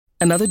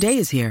Another day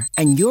is here,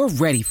 and you're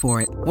ready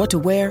for it. What to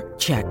wear?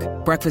 Check.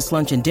 Breakfast,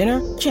 lunch, and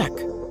dinner? Check.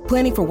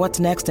 Planning for what's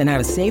next and how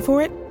to save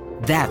for it?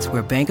 That's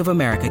where Bank of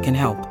America can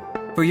help.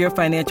 For your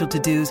financial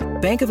to-dos,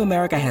 Bank of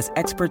America has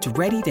experts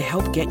ready to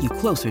help get you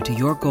closer to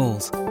your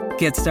goals.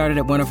 Get started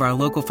at one of our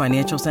local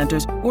financial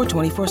centers or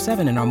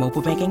 24/7 in our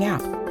mobile banking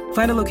app.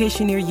 Find a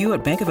location near you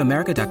at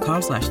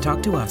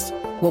bankofamerica.com/talktous.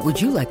 What would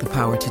you like the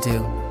power to do?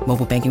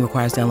 Mobile banking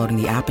requires downloading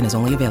the app and is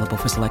only available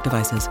for select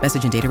devices.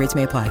 Message and data rates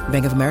may apply.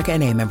 Bank of America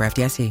N.A., member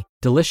FDIC.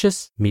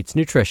 Delicious meets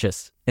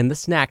nutritious in the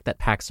snack that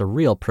packs a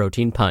real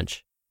protein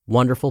punch.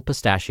 Wonderful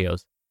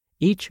Pistachios.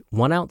 Each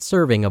 1 ounce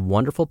serving of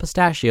Wonderful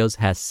Pistachios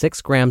has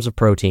 6 grams of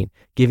protein,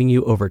 giving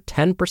you over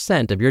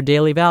 10% of your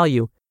daily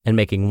value and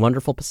making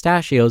Wonderful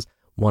Pistachios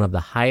one of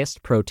the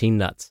highest protein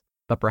nuts.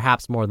 But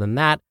perhaps more than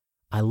that,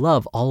 I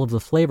love all of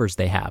the flavors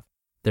they have.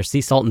 Their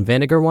sea salt and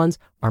vinegar ones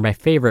are my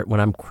favorite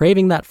when I'm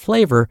craving that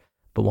flavor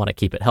but want to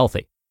keep it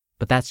healthy.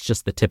 But that's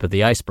just the tip of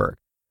the iceberg.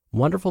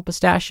 Wonderful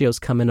Pistachios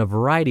come in a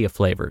variety of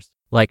flavors,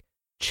 like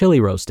chili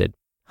roasted,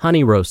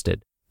 honey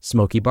roasted,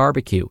 smoky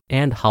barbecue,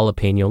 and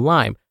jalapeno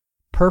lime,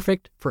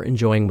 perfect for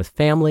enjoying with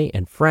family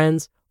and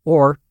friends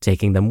or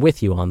taking them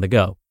with you on the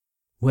go.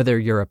 Whether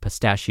you're a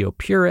pistachio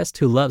purist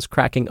who loves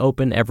cracking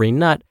open every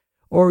nut,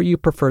 or you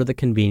prefer the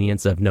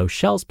convenience of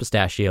no-shells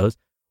pistachios,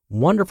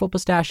 Wonderful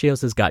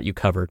Pistachios has got you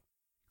covered.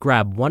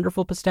 Grab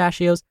Wonderful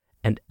Pistachios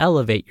and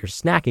elevate your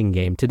snacking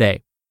game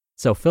today.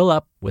 So fill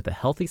up with a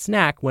healthy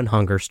snack when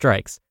hunger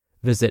strikes.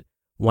 Visit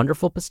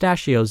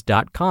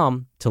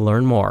wonderfulpistachios.com to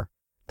learn more.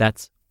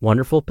 That's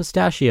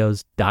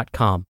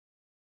wonderfulpistachios.com.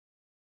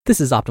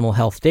 This is Optimal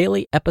Health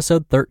Daily,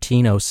 episode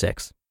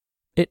 1306.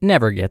 It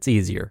Never Gets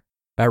Easier,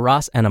 by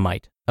Ross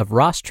Enamait of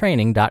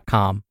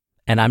rosstraining.com.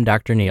 And I'm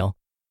Dr. Neal.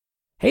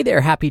 Hey there,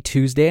 happy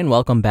Tuesday, and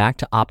welcome back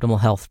to Optimal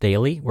Health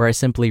Daily, where I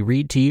simply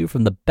read to you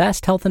from the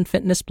best health and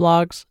fitness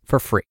blogs for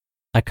free.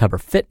 I cover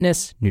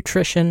fitness,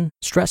 nutrition,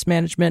 stress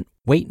management,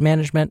 weight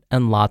management,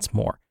 and lots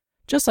more,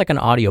 just like an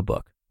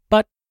audiobook,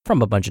 but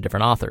from a bunch of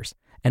different authors,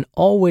 and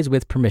always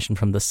with permission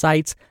from the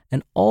sites,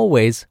 and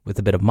always with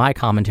a bit of my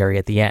commentary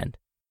at the end.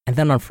 And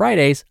then on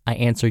Fridays, I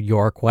answer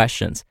your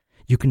questions.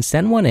 You can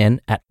send one in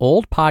at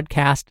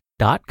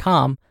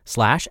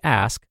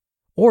oldpodcast.com/ask,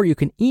 or you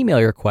can email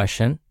your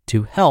question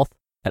to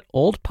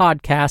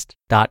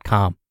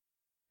health@oldpodcast.com.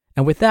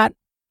 And with that,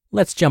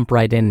 let's jump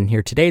right in and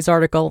hear today's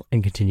article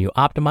and continue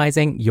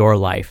optimizing your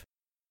life.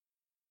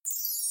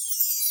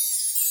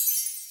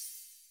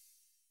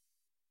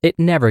 It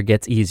Never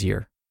Gets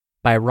Easier,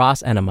 by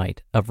Ross Enamait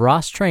of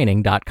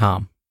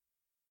rosstraining.com.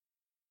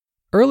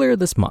 Earlier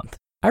this month,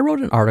 I wrote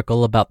an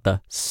article about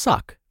the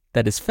suck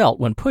that is felt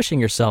when pushing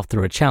yourself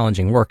through a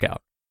challenging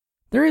workout.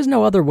 There is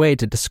no other way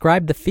to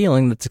describe the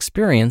feeling that's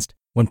experienced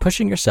when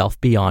pushing yourself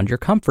beyond your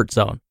comfort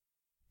zone.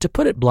 To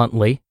put it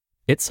bluntly,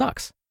 it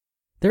sucks.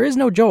 There is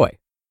no joy,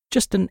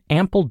 just an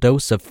ample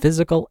dose of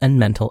physical and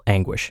mental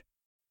anguish.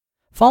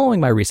 Following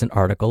my recent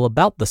article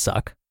about the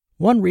suck,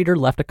 one reader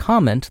left a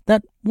comment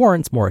that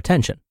warrants more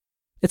attention.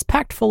 It's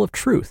packed full of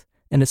truth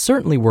and is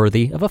certainly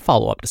worthy of a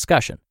follow-up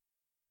discussion.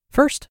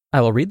 First, I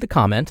will read the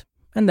comment,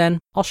 and then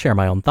I'll share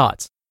my own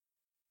thoughts.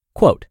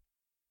 Quote,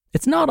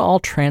 "It's not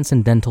all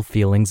transcendental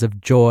feelings of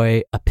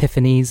joy,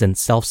 epiphanies, and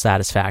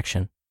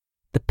self-satisfaction.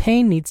 The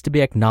pain needs to be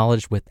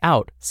acknowledged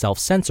without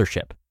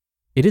self-censorship.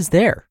 It is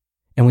there,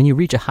 and when you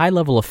reach a high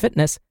level of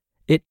fitness,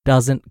 it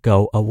doesn't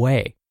go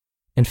away.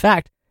 In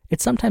fact,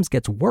 it sometimes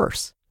gets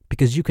worse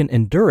because you can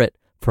endure it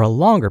for a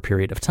longer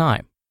period of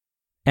time."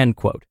 End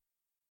quote.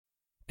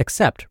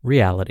 Accept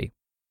reality.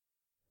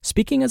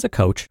 Speaking as a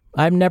coach,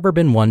 I've never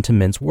been one to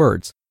mince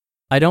words.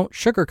 I don't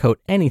sugarcoat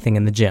anything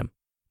in the gym.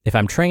 If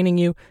I'm training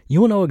you,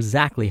 you will know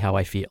exactly how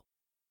I feel.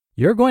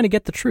 You're going to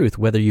get the truth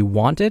whether you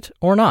want it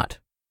or not.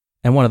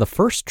 And one of the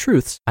first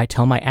truths I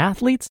tell my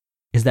athletes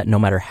is that no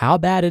matter how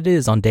bad it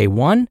is on day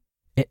one,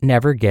 it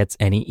never gets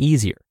any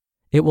easier.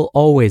 It will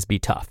always be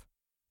tough.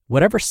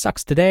 Whatever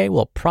sucks today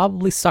will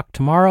probably suck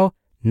tomorrow,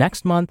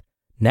 next month,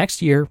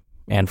 next year,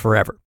 and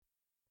forever.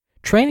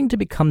 Training to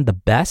become the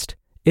best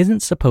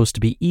isn't supposed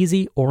to be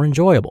easy or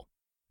enjoyable.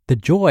 The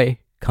joy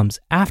comes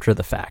after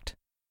the fact.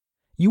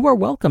 You are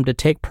welcome to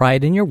take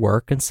pride in your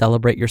work and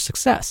celebrate your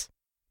success,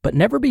 but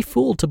never be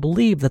fooled to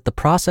believe that the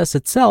process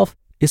itself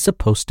is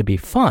supposed to be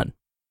fun.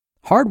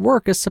 Hard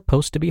work is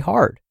supposed to be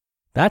hard.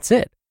 That's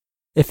it.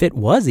 If it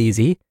was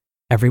easy,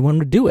 everyone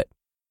would do it.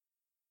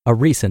 A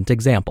recent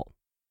example.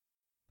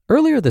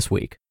 Earlier this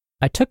week,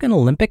 I took an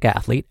Olympic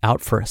athlete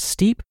out for a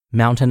steep,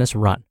 mountainous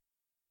run.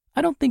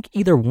 I don't think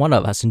either one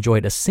of us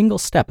enjoyed a single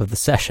step of the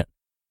session.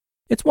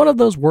 It's one of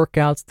those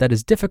workouts that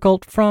is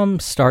difficult from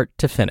start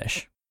to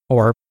finish.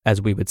 Or,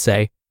 as we would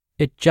say,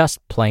 it just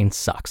plain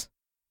sucks.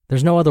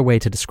 There's no other way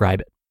to describe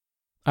it.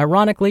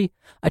 Ironically,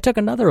 I took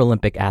another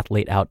Olympic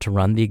athlete out to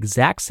run the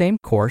exact same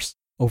course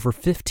over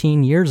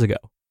 15 years ago.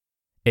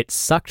 It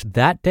sucked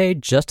that day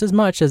just as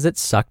much as it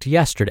sucked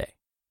yesterday.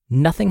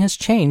 Nothing has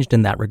changed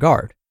in that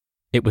regard.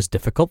 It was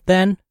difficult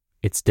then,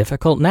 it's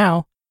difficult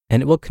now,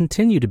 and it will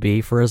continue to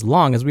be for as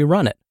long as we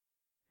run it.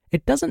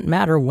 It doesn't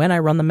matter when I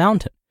run the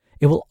mountain.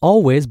 It will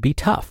always be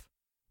tough.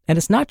 And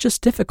it's not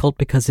just difficult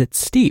because it's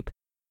steep.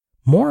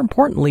 More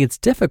importantly, it's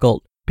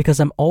difficult because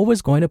I'm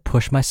always going to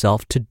push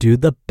myself to do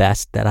the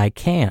best that I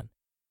can.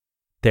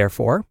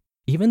 Therefore,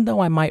 even though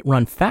I might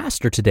run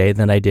faster today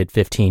than I did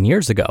 15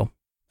 years ago,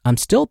 I'm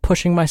still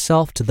pushing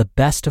myself to the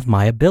best of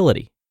my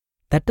ability.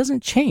 That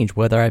doesn't change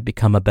whether I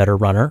become a better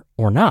runner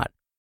or not.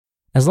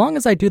 As long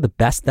as I do the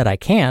best that I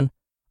can,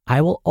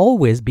 I will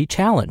always be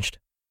challenged.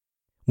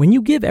 When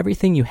you give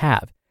everything you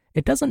have,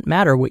 it doesn't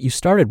matter what you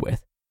started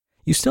with.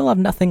 You still have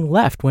nothing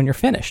left when you're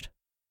finished.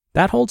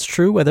 That holds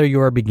true whether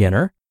you're a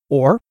beginner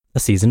or a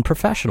seasoned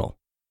professional.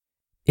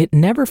 It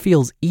never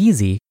feels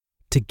easy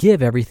to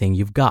give everything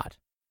you've got.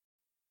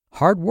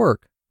 Hard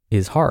work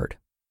is hard.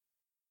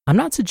 I'm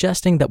not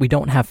suggesting that we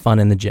don't have fun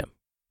in the gym.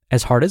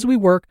 As hard as we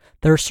work,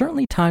 there are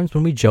certainly times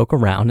when we joke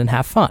around and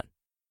have fun.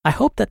 I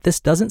hope that this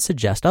doesn't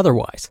suggest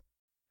otherwise.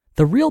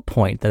 The real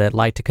point that I'd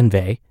like to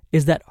convey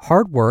is that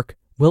hard work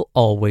will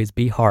always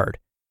be hard.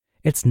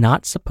 It's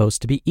not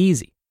supposed to be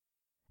easy.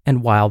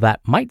 And while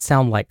that might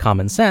sound like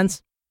common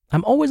sense,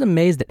 I'm always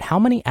amazed at how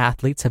many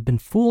athletes have been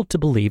fooled to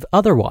believe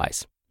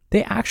otherwise.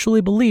 They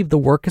actually believe the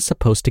work is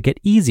supposed to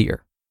get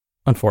easier.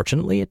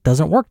 Unfortunately, it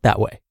doesn't work that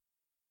way.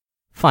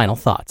 Final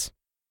thoughts.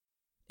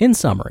 In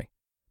summary,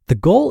 the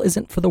goal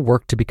isn't for the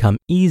work to become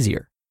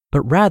easier,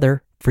 but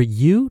rather for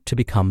you to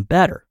become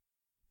better.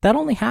 That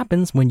only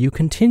happens when you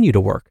continue to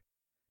work.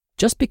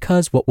 Just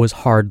because what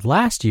was hard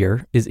last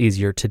year is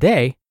easier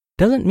today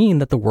doesn't mean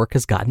that the work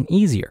has gotten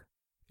easier.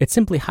 It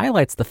simply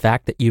highlights the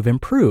fact that you've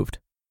improved,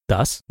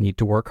 thus need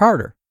to work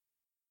harder.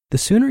 The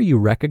sooner you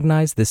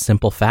recognize this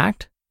simple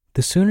fact,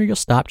 the sooner you'll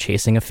stop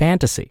chasing a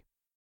fantasy.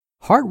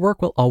 Hard work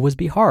will always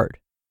be hard.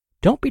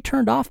 Don't be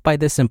turned off by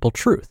this simple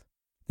truth.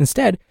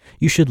 Instead,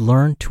 you should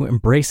learn to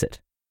embrace it.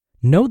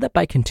 Know that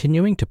by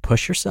continuing to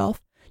push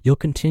yourself, you'll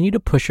continue to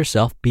push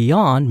yourself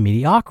beyond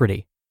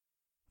mediocrity.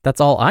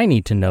 That's all I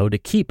need to know to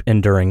keep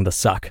enduring the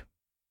suck.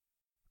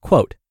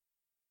 Quote,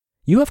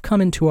 "You have come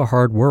into a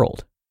hard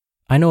world.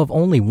 I know of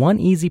only one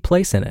easy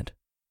place in it,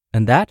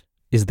 and that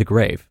is the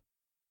grave."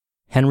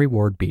 Henry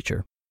Ward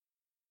Beecher.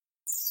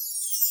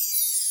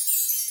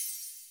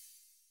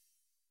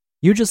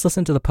 You just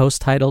listened to the post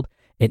titled,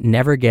 "It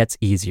Never Gets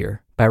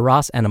Easier" by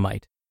Ross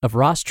Enamait of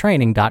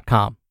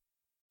RossTraining.com.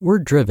 We're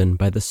driven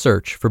by the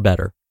search for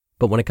better,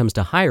 but when it comes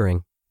to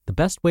hiring, the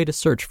best way to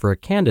search for a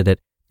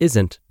candidate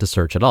isn't to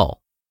search at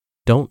all.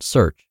 Don't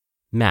search,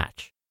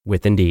 match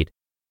with Indeed.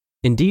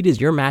 Indeed is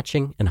your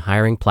matching and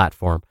hiring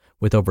platform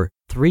with over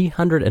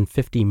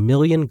 350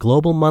 million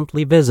global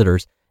monthly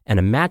visitors and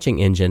a matching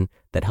engine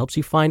that helps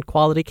you find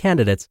quality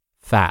candidates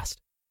fast.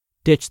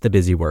 Ditch the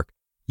busy work.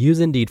 Use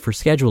Indeed for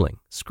scheduling,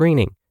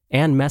 screening,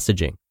 and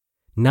messaging.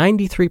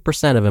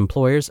 93% of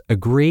employers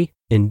agree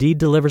Indeed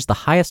delivers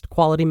the highest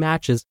quality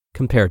matches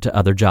compared to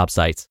other job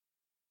sites.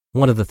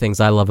 One of the things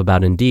I love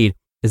about Indeed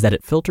is that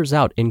it filters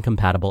out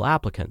incompatible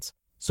applicants.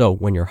 So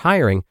when you're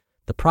hiring,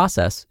 the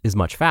process is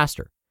much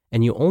faster,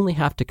 and you only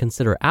have to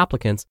consider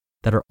applicants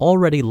that are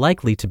already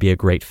likely to be a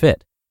great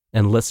fit.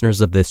 And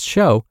listeners of this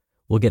show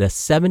will get a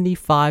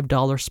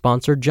 $75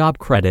 sponsored job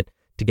credit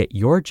to get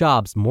your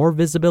jobs more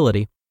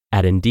visibility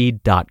at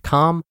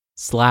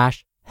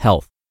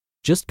Indeed.com/health.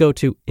 Just go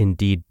to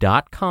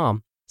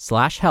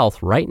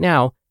Indeed.com/health right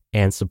now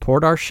and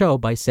support our show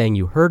by saying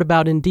you heard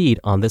about Indeed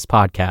on this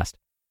podcast.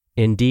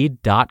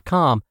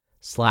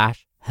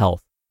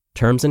 Indeed.com/health.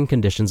 Terms and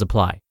conditions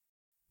apply.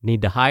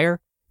 Need to hire?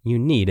 You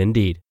need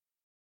Indeed.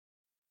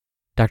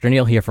 Dr.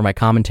 Neal here for my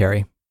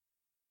commentary.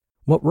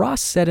 What Ross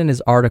said in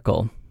his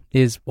article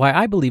is why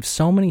I believe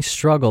so many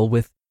struggle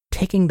with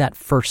taking that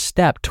first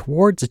step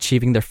towards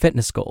achieving their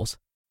fitness goals.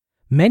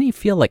 Many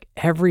feel like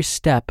every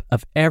step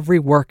of every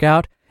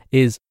workout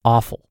is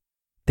awful.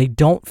 They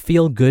don't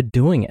feel good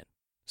doing it.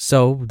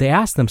 So they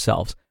ask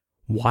themselves,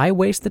 why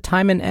waste the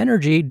time and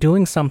energy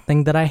doing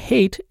something that I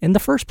hate in the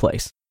first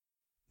place?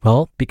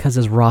 Well, because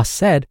as Ross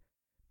said,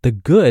 the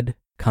good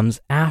comes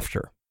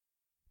after.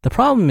 The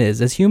problem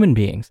is, as human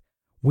beings,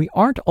 we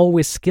aren't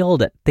always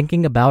skilled at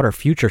thinking about our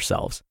future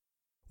selves.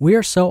 We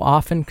are so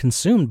often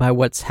consumed by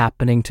what's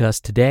happening to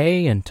us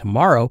today and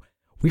tomorrow,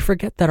 we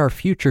forget that our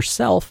future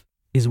self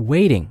is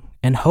waiting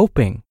and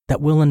hoping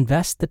that we'll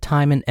invest the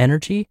time and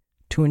energy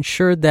to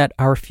ensure that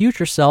our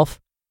future self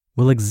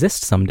will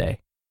exist someday.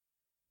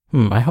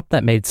 I hope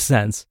that made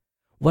sense.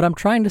 What I'm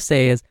trying to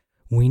say is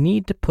we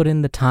need to put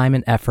in the time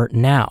and effort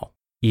now,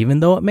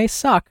 even though it may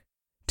suck,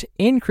 to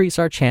increase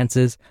our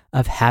chances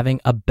of having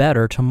a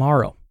better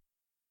tomorrow.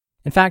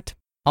 In fact,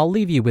 I'll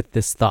leave you with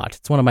this thought.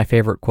 It's one of my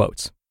favorite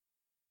quotes.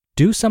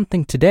 Do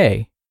something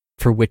today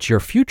for which your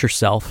future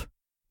self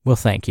will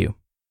thank you.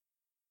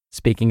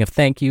 Speaking of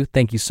thank you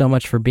so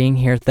much for being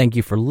here. Thank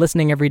you for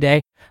listening every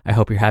day. I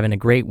hope you're having a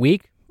great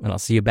week, and I'll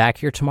see you back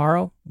here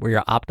tomorrow where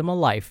your optimal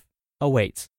life awaits.